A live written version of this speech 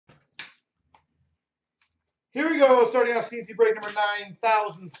Here we go, starting off CNC break number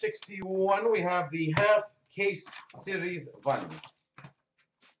 9061. We have the half case series 1.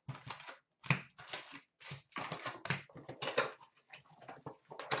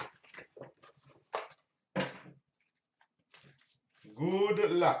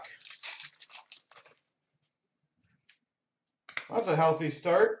 Good luck. That's a healthy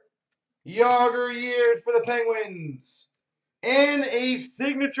start. Yager years for the Penguins. And a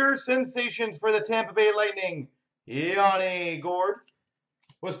signature sensations for the Tampa Bay Lightning. Yanni Gourde.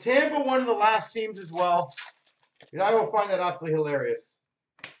 Was Tampa one of the last teams as well? I will find that absolutely hilarious.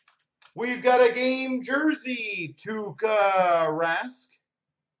 We've got a game jersey, Tuukka Rask.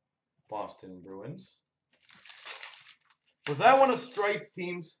 Boston Bruins. Was that one of Stripe's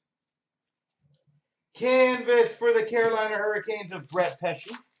teams? Canvas for the Carolina Hurricanes of Brett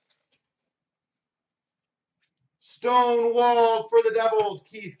Pesce. Stonewalled for the Devils,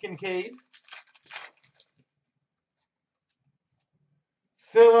 Keith Kincaid.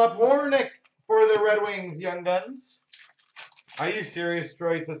 Philip Hornick for the Red Wings, Young Guns. Are you serious,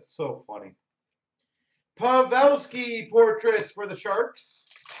 Stripes? That's so funny. Pavelski portraits for the Sharks.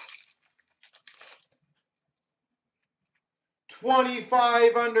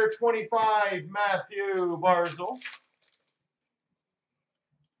 25 under 25, Matthew Barzal.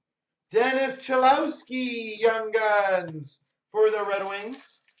 Dennis Chalowski, Young Guns for the Red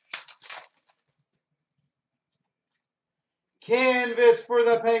Wings. Canvas for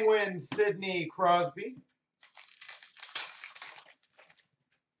the Penguins, Sidney Crosby.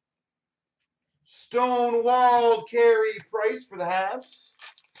 Stonewalled Carey Price for the Habs.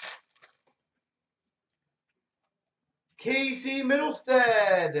 Casey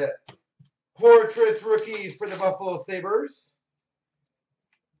Middlestead, portraits rookies for the Buffalo Sabres.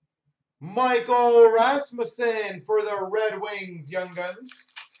 Michael Rasmussen for the Red Wings, Young Guns.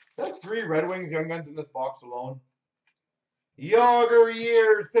 That's 3 Red Wings, Young Guns in this box alone. Yager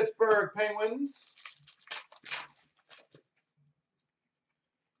years, Pittsburgh Penguins.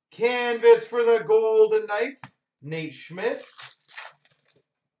 Canvas for the Golden Knights, Nate Schmidt.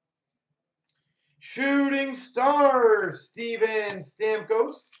 Shooting Stars, Steven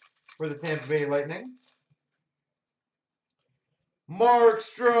Stamkos for the Tampa Bay Lightning.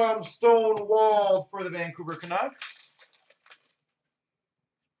 Markstrom Stonewalled for the Vancouver Canucks.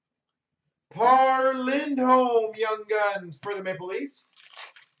 Par Lindholm Young Guns for the Maple Leafs.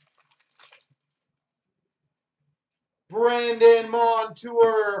 Brandon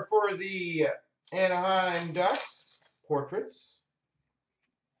Montour for the Anaheim Ducks. Portraits.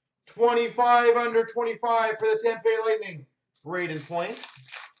 25 under 25 for the Tampa Bay Lightning, Braden Point.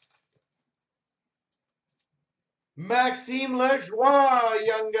 Maxime Lajoie,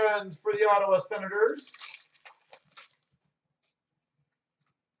 Young Guns for the Ottawa Senators.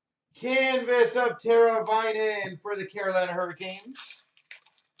 Canvas of Tara Vinen for the Carolina Hurricanes.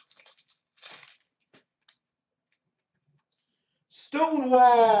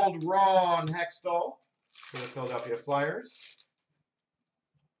 Stonewalled Ron Hextall for the Philadelphia Flyers.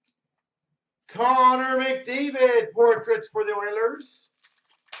 Connor McDavid, portraits for the Oilers.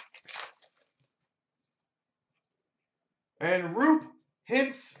 And Roop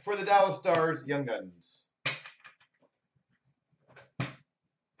Hintz for the Dallas Stars, Young Guns.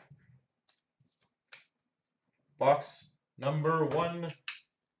 Box number 1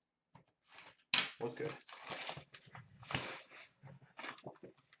 was good.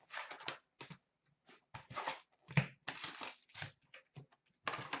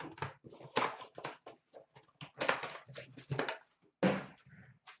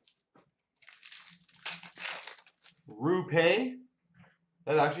 Rupe.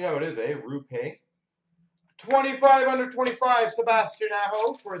 That's actually how it is, eh? Rupe. 25 under 25, Sebastian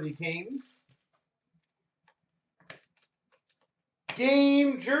Aho for the Canes.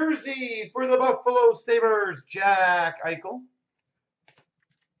 Game jersey for the Buffalo Sabres, Jack Eichel.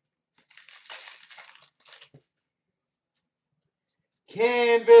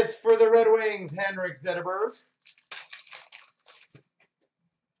 Canvas for the Red Wings, Henrik Zetterberg.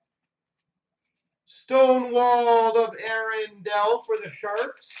 Stonewalled of Aaron Dell for the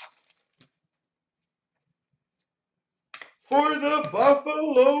Sharks. For the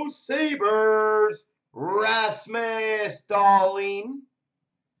Buffalo Sabres, Rasmus Dahlin.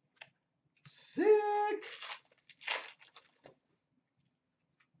 Sick.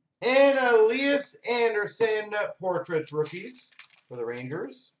 And Elias Anderson, portraits rookies for the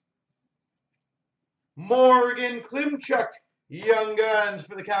Rangers. Morgan Klimchuk, Young Guns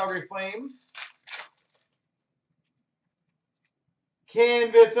for the Calgary Flames.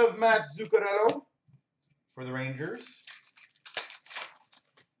 Canvas of Matt Zuccarello for the Rangers.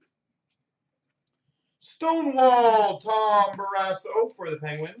 Stonewall Tom Barrasso for the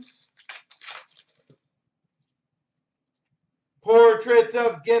Penguins. Portrait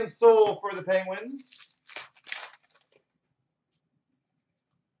of Gensel for the Penguins.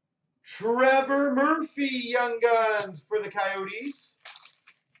 Trevor Murphy Young Guns for the Coyotes.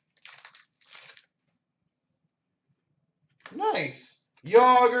 Nice.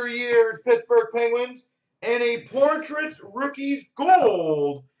 Yager Years Pittsburgh Penguins. And a Portrait Rookies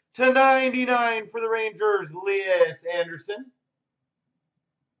Gold /99 for the Rangers, Lias Anderson.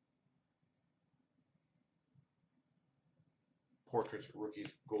 Portraits Rookies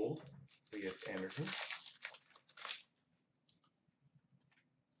Gold, Lias Anderson.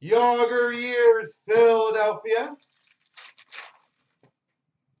 Yager Years Philadelphia.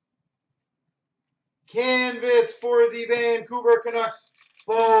 Canvas for the Vancouver Canucks,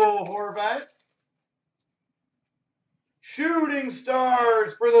 Bo Horvat. Shooting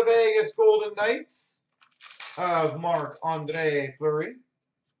Stars for the Vegas Golden Knights of Marc-Andre Fleury.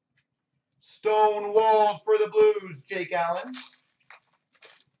 Stonewalled for the Blues, Jake Allen.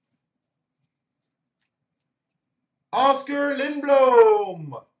 Oscar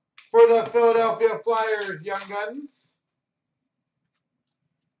Lindblom for the Philadelphia Flyers, Young Guns.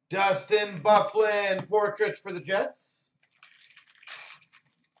 Dustin Byfuglien Portraits for the Jets.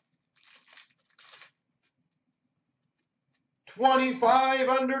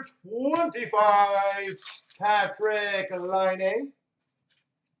 /25 Patrick Laine.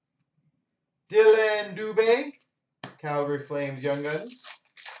 Dylan Dubé, Calgary Flames Young Guns.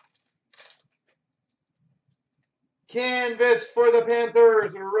 Canvas for the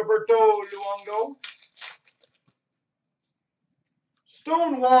Panthers, Roberto Luongo.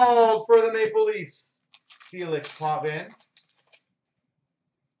 Stonewalled for the Maple Leafs, Felix Potvin.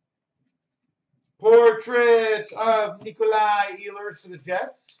 Portrait of Nikolai Ehlers for the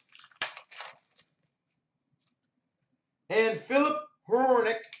Jets. And Philip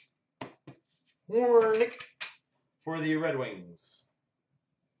Hronek for the Red Wings.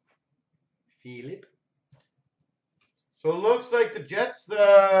 Philip. So it looks like the Jets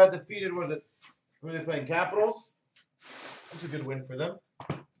defeated, was it, were they playing Capitals? That's a good win for them.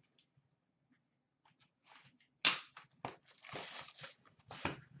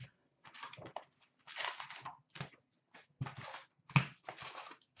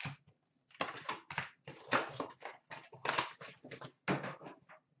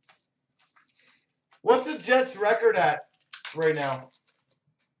 What's the Jets record at right now?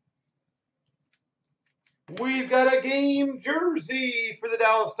 We've got a game jersey for the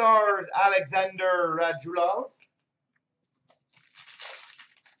Dallas Stars, Alexander Radulov.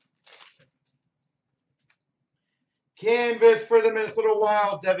 Canvas for the Minnesota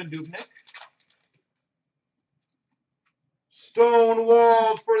Wild, Devin Dubnyk.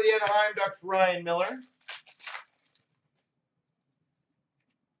 Stonewalled for the Anaheim Ducks, Ryan Miller.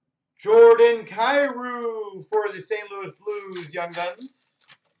 Jordan Kyrou for the St. Louis Blues, Young Guns.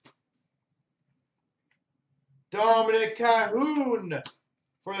 Dominic Cahoon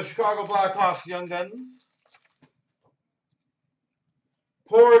for the Chicago Blackhawks, Young Guns.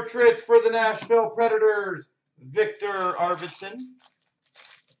 Portraits for the Nashville Predators, Victor Arvidsson.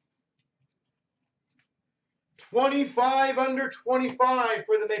 25/25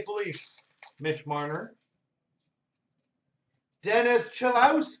 for the Maple Leafs, Mitch Marner. Dennis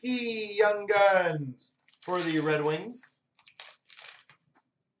Cholowski, Young Guns for the Red Wings.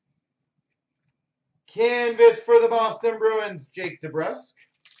 Canvas for the Boston Bruins, Jake DeBrusk.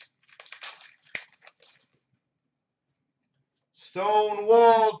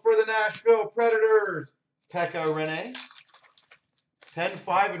 Stonewalled for the Nashville Predators, Pekka Rinne.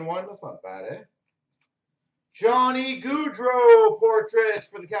 10-5-1, that's not bad, eh? Johnny Gaudreau Portraits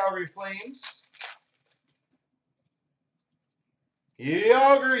for the Calgary Flames.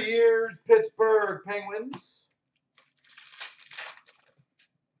 Yager Years Pittsburgh Penguins.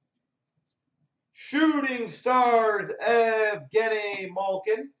 Shooting Stars Evgeny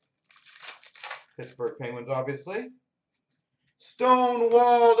Malkin. Pittsburgh Penguins, obviously.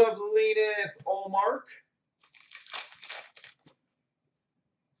 Stonewalled of Linus Ullmark.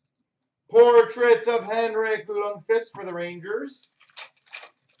 Portraits of Henrik Lundqvist for the Rangers.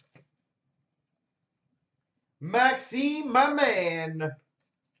 Maxime Maman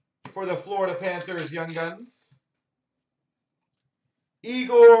for the Florida Panthers, Young Guns.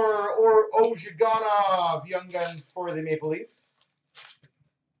 Igor Ozhiganov, Young Guns for the Maple Leafs.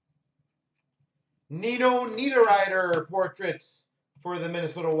 Nino Niederreiter Portraits for the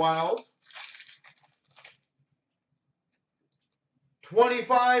Minnesota Wild.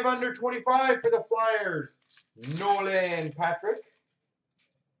 25/25 for the Flyers, Nolan Patrick.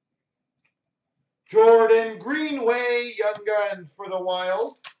 Jordan Jordan Greenway, Young Guns for the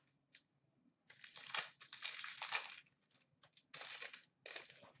Wild.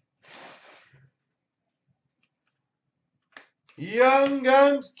 Young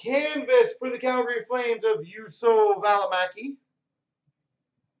Guns canvas for the Calgary Flames of Juuso Valimaki.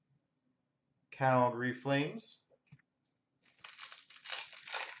 Calgary Flames.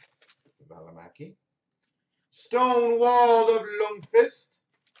 Valimaki. Stonewalled of Lundqvist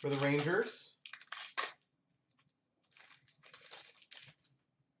for the Rangers.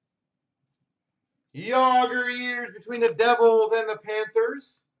 Yager years between the Devils and the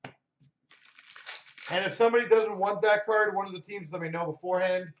Panthers. And if somebody doesn't want that card, one of the teams, let me know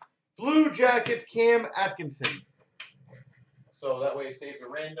beforehand. Blue Jackets, Cam Atkinson. So that way it saves a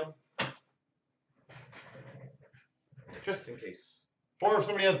random. Just in case. Or if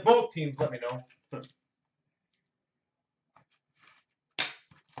somebody has both teams, let me know.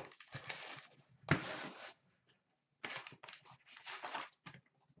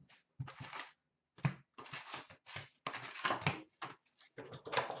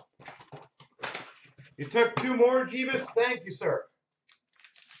 You took 2 more, Jeebus? Thank you, sir.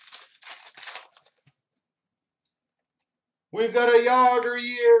 We've got a Yager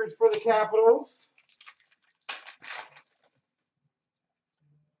years for the Capitals.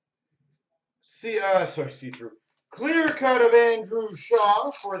 See-through. Clear cut of Andrew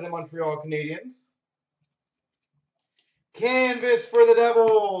Shaw for the Montreal Canadiens. Canvas for the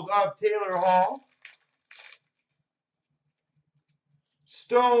Devils of Taylor Hall.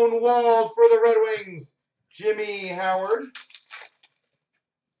 Stonewalled for the Red Wings, Jimmy Howard.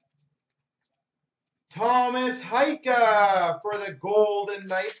 Thomas Heika for the Golden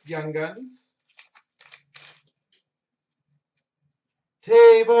Knights, Young Guns.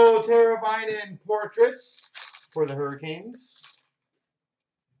 Teuvo Teravainen portraits for the Hurricanes.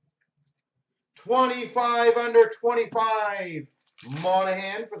 25 under 25,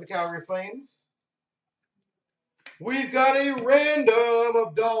 Monahan for the Calgary Flames. We've got a random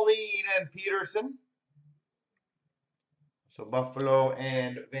of Dahlin and Peterson. So Buffalo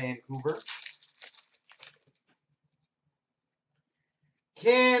and Vancouver.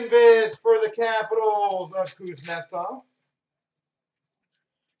 Canvas for the Capitals of Kuznetsov.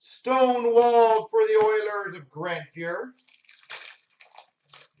 Stonewalled for the Oilers of Grant Fuhr.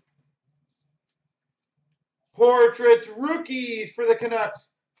 Portraits rookies for the Canucks,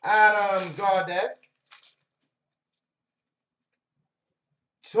 Adam Gaudette.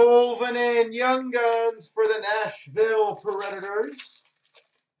 Tolvanen Young Guns for the Nashville Predators.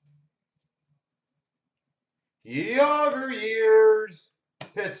 Yager years,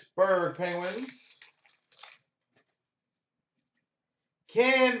 Pittsburgh Penguins.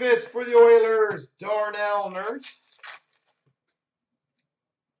 Canvas for the Oilers, Darnell Nurse.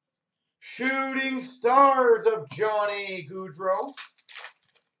 Shooting Stars of Johnny Gaudreau,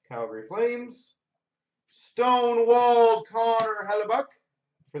 Calgary Flames. Stonewalled Connor Hellebuck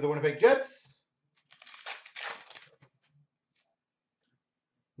for the Winnipeg Jets.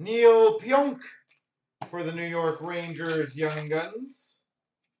 Neil Pionk for the New York Rangers, Young Guns.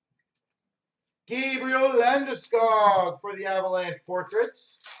 Gabriel Landeskog for the Avalanche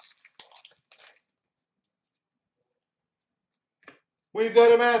portraits. We've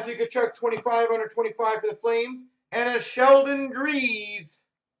got a Matthew Tkachuk 25 under 25 for the Flames, and a Sheldon Drees,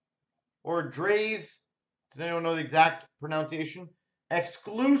 or Drees, does anyone know the exact pronunciation?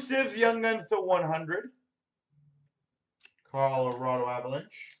 Exclusives Young Guns to 100, Colorado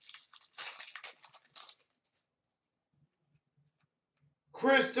Avalanche.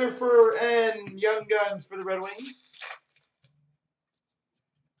 Christopher N. Young Guns for the Red Wings.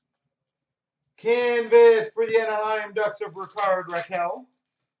 Canvas for the Anaheim Ducks of Ricard Raquel.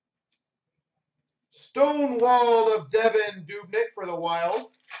 Stonewalled of Devin Dubnyk for the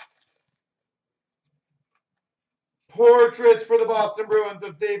Wild. Portraits for the Boston Bruins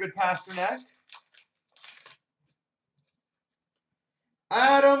of David Pastrnak.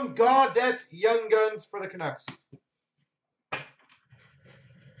 Adam Gaudette Young Guns for the Canucks.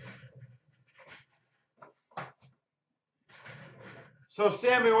 So,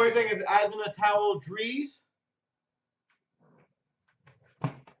 Sammy, what you're saying is as in a towel, Drees?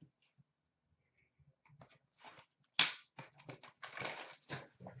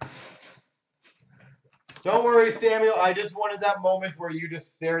 Don't worry, Samuel. I just wanted that moment where you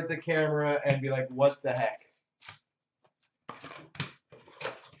just stare at the camera and be like, what the heck?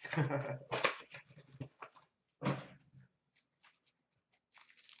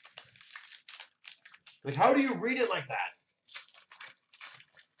 Like, how do you read it like that?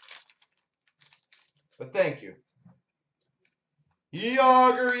 But thank you.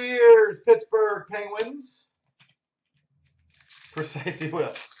 Yager Years, Pittsburgh Penguins. Precisely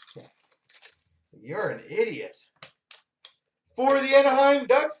what? You're an idiot. For the Anaheim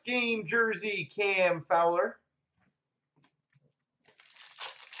Ducks game jersey, Cam Fowler.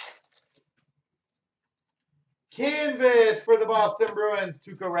 Canvas for the Boston Bruins,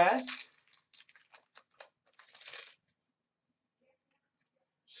 Tuukka Rask.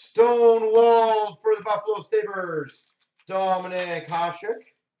 Stonewalled for the Buffalo Sabres, Dominic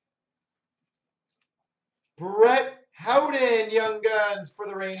Hasek. Brett Howden, Young Guns for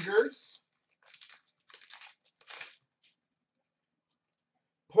the Rangers.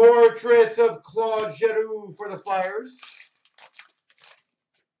 Portraits of Claude Giroux for the Flyers.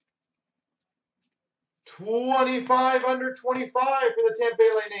 25 under 25 for the Tampa Bay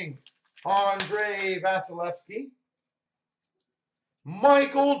Lightning, Andrei Vasilevsky.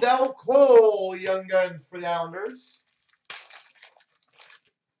 Michael Del Cole, Young Guns for the Islanders.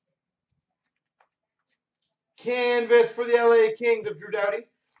 Canvas for the LA Kings of Drew Doughty.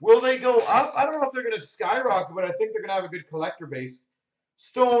 Will they go up? I don't know if they're going to skyrocket, but I think they're going to have a good collector base.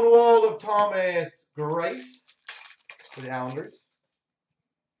 Stonewall of Thomas Greiss for the Islanders.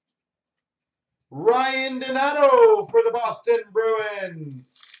 Ryan Donato for the Boston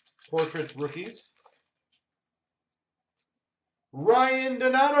Bruins. Portraits rookies. Ryan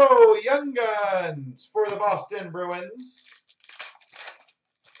Donato, Young Guns for the Boston Bruins.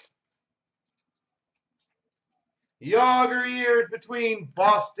 Yager Years between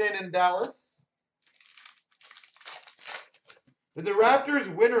Boston and Dallas. Did the Raptors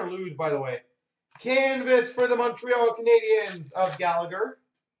win or lose, by the way? Canvas for the Montreal Canadiens of Gallagher.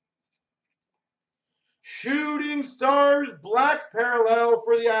 Shooting Stars Black Parallel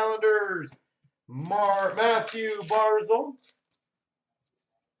for the Islanders, Matthew Barzal.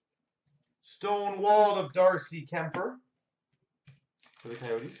 Stonewalled of Darcy Kemper for the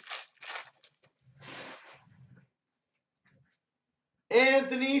Coyotes.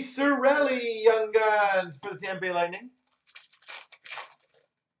 Anthony Cirelli, Young Guns for the Tampa Bay Lightning.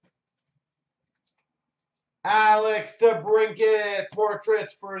 Alex DeBrincat,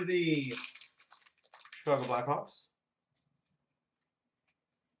 Portraits for the Chicago Blackhawks.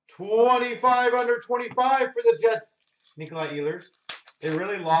 25 under 25 for the Jets, Nikolai Ehlers. They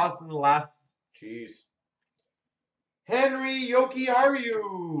really lost in the last, jeez. Henry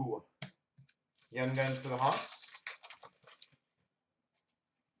Jokiharju, Young Guns for the Hawks.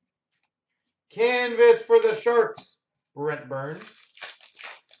 Canvas for the Sharks, Brent Burns.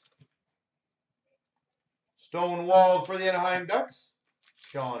 Stonewalled for the Anaheim Ducks,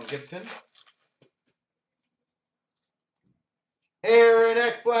 Sean Gibson. Aaron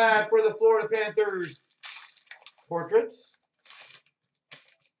Ekblad for the Florida Panthers, Portraits.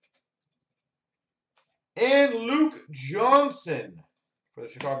 And Luke Johnson for the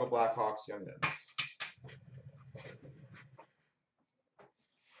Chicago Blackhawks, Young Guns.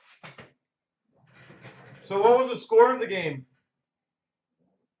 So what was the score of the game?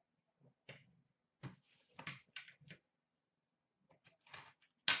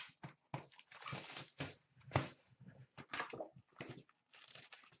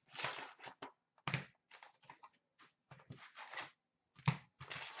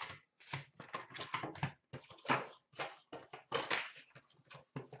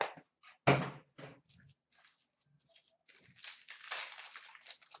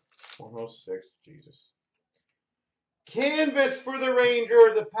 Almost 6, Jesus. Canvas for the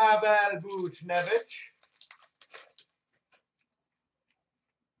Rangers of Pavel Buchnevich.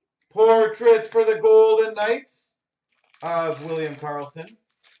 Portraits for the Golden Knights of William Karlsson.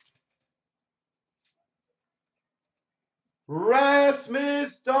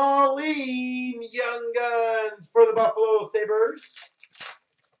 Rasmus Dahlin, Young Guns for the Buffalo Sabres.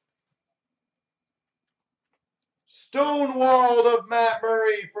 Stonewalled of Matt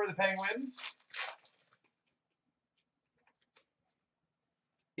Murray for the Penguins.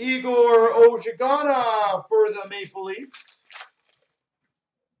 Igor Ozhigana for the Maple Leafs.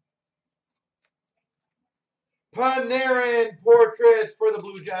 Panarin Portraits for the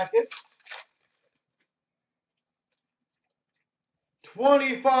Blue Jackets.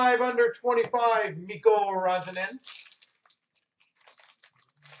 25 under 25, Mikko Rantanen.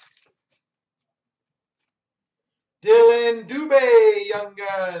 Dylan Dubé, Young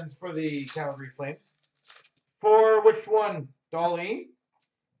Guns for the Calgary Flames. For which one? Dahlin.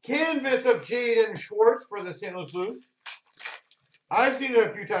 Canvas of Jaden Schwartz for the St. Louis Blues. I've seen it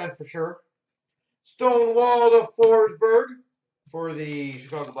a few times for sure. Stonewalled of Forsberg for the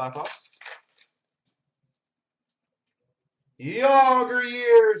Chicago Blackhawks. Yager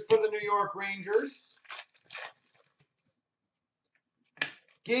Years for the New York Rangers.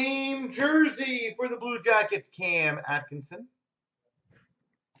 Game jersey for the Blue Jackets, Cam Atkinson.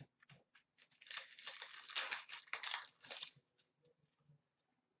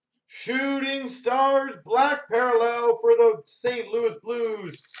 Shooting Stars black parallel for the St. Louis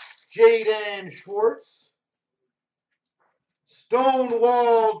Blues, Jaden Schwartz.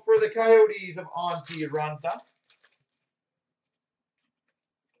 Stonewalled for the Coyotes of Antti Ranta.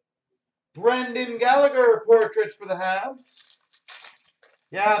 Brendan Gallagher portraits for the Habs.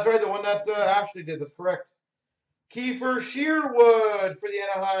 Yeah, that's right, the one that Ashley did, that's correct. Kiefer Shearwood for the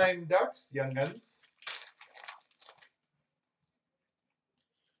Anaheim Ducks, Young Guns.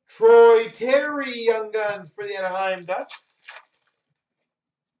 Troy Terry, Young Guns for the Anaheim Ducks.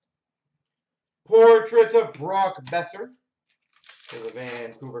 Portraits of Brock Besser for the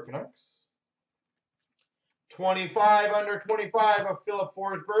Vancouver Canucks. 25 under 25 of Philip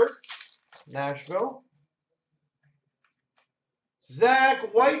Forsberg, Nashville.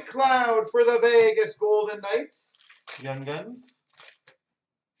 Zach Whitecloud for the Vegas Golden Knights, Young Guns.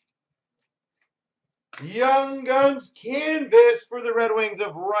 Young Guns canvas for the Red Wings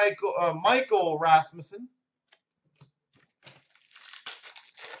of Michael Rasmussen.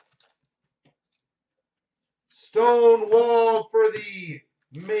 Stonewalled for the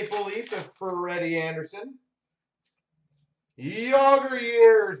Maple Leafs of Freddie Anderson. Yager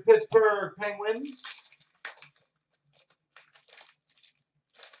Years, Pittsburgh Penguins.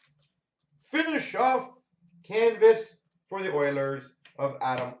 Finish off canvas for the Oilers of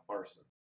Adam Arson.